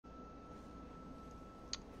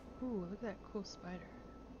Ooh, look at that cool spider.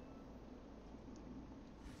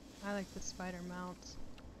 I like the spider mounts.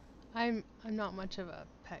 I'm not much of a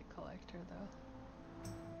pet collector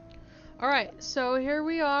though. Alright, so here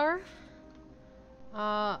we are.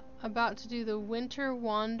 About to do the Winter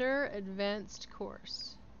Wander Advanced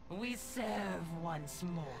course. We serve once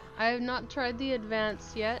more. I have not tried the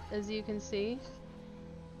advanced yet, as you can see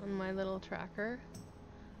on my little tracker.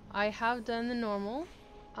 I have done the normal.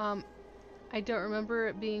 I don't remember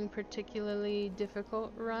it being particularly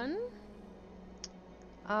difficult run.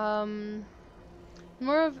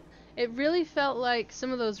 More of, it really felt like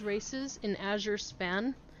some of those races in Azure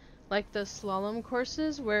Span, like the slalom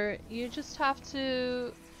courses, where you just have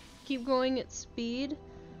to keep going at speed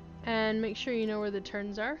and make sure you know where the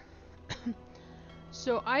turns are.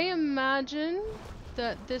 So I imagine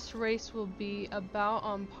that this race will be about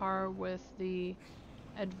on par with the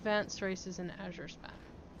advanced races in Azure Span.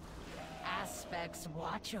 Aspects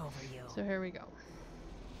watch over you. So here we go.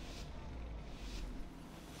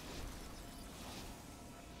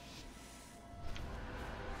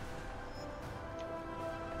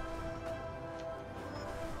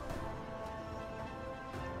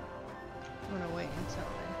 I'm gonna wait until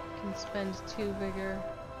I can spend 2 vigor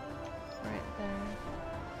right there.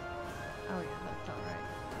 Oh yeah, that felt right.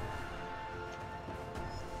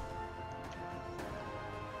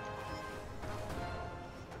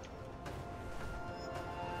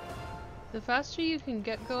 The faster you can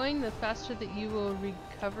get going, the faster that you will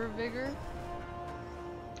recover vigor.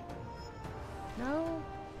 No?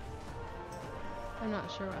 I'm not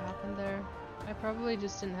sure what happened there. I probably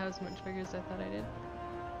just didn't have as much vigor as I thought I did.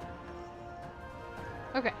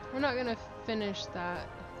 Okay, we're not gonna finish that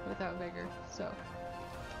without vigor, so.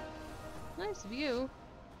 Nice view.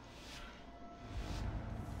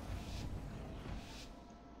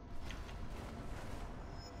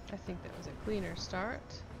 I think that was a cleaner start.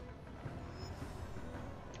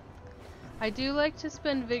 I do like to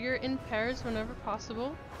spend vigor in pairs whenever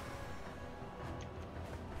possible.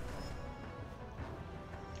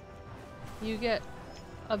 You get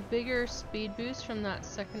a bigger speed boost from that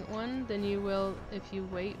second one than you will if you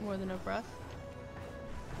wait more than a breath.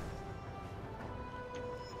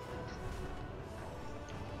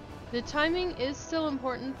 The timing is still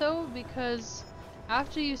important though, because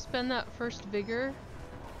after you spend that first vigor,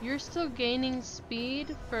 you're still gaining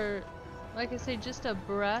speed for, like I say, just a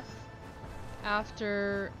breath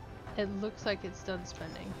after it looks like it's done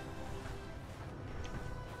spending.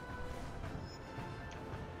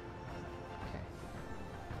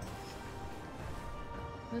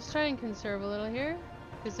 Let's try and conserve a little here,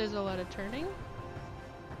 because there's a lot of turning.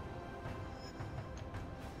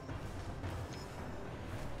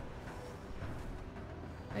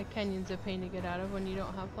 That canyon's a pain to get out of when you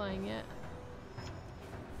don't have flying yet.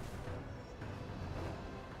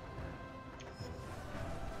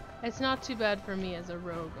 It's not too bad for me as a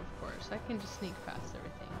rogue, of course. I can just sneak past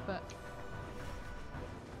everything, but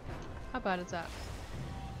how bad is that?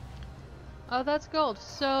 Oh, that's gold.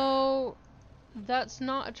 So that's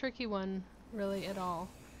not a tricky one, really, at all.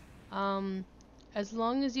 As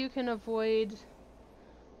long as you can avoid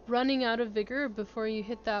running out of vigor before you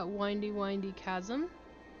hit that windy chasm,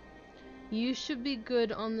 you should be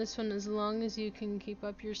good on this one, as long as you can keep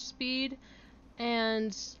up your speed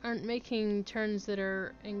and aren't making turns that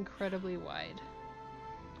are incredibly wide.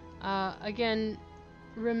 Again,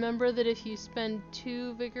 remember that if you spend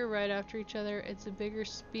 2 vigor right after each other, it's a bigger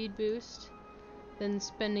speed boost than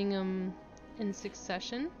spending them in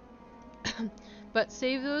succession. But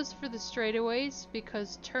save those for the straightaways,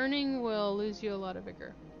 because turning will lose you a lot of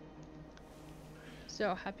vigor.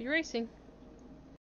 So, happy racing!